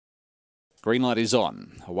Green light is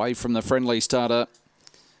on. Away from the friendly starter.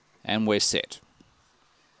 And we're set.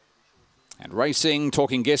 And racing,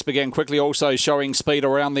 Talking Guest began quickly, also showing speed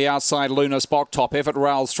around the outside. Luna Spock, Top Effort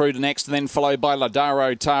rails through to next, and then followed by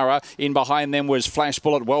Ladaro Tara. In behind them was Flash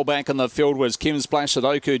Bullet. Well back in the field was Kim Splash,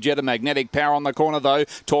 Sudoku Jet, a Magnetic Power on the corner though.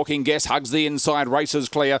 Talking Guest hugs the inside, races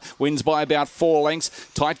clear, wins by about 4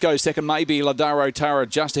 lengths. Tight goes second, maybe Ladaro Tara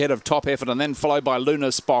just ahead of Top Effort, and then followed by Luna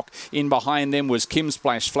Spock. In behind them was Kim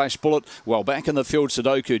Splash, Flash Bullet. Well back in the field,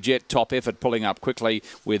 Sudoku Jet, Top Effort pulling up quickly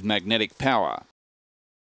with Magnetic Power.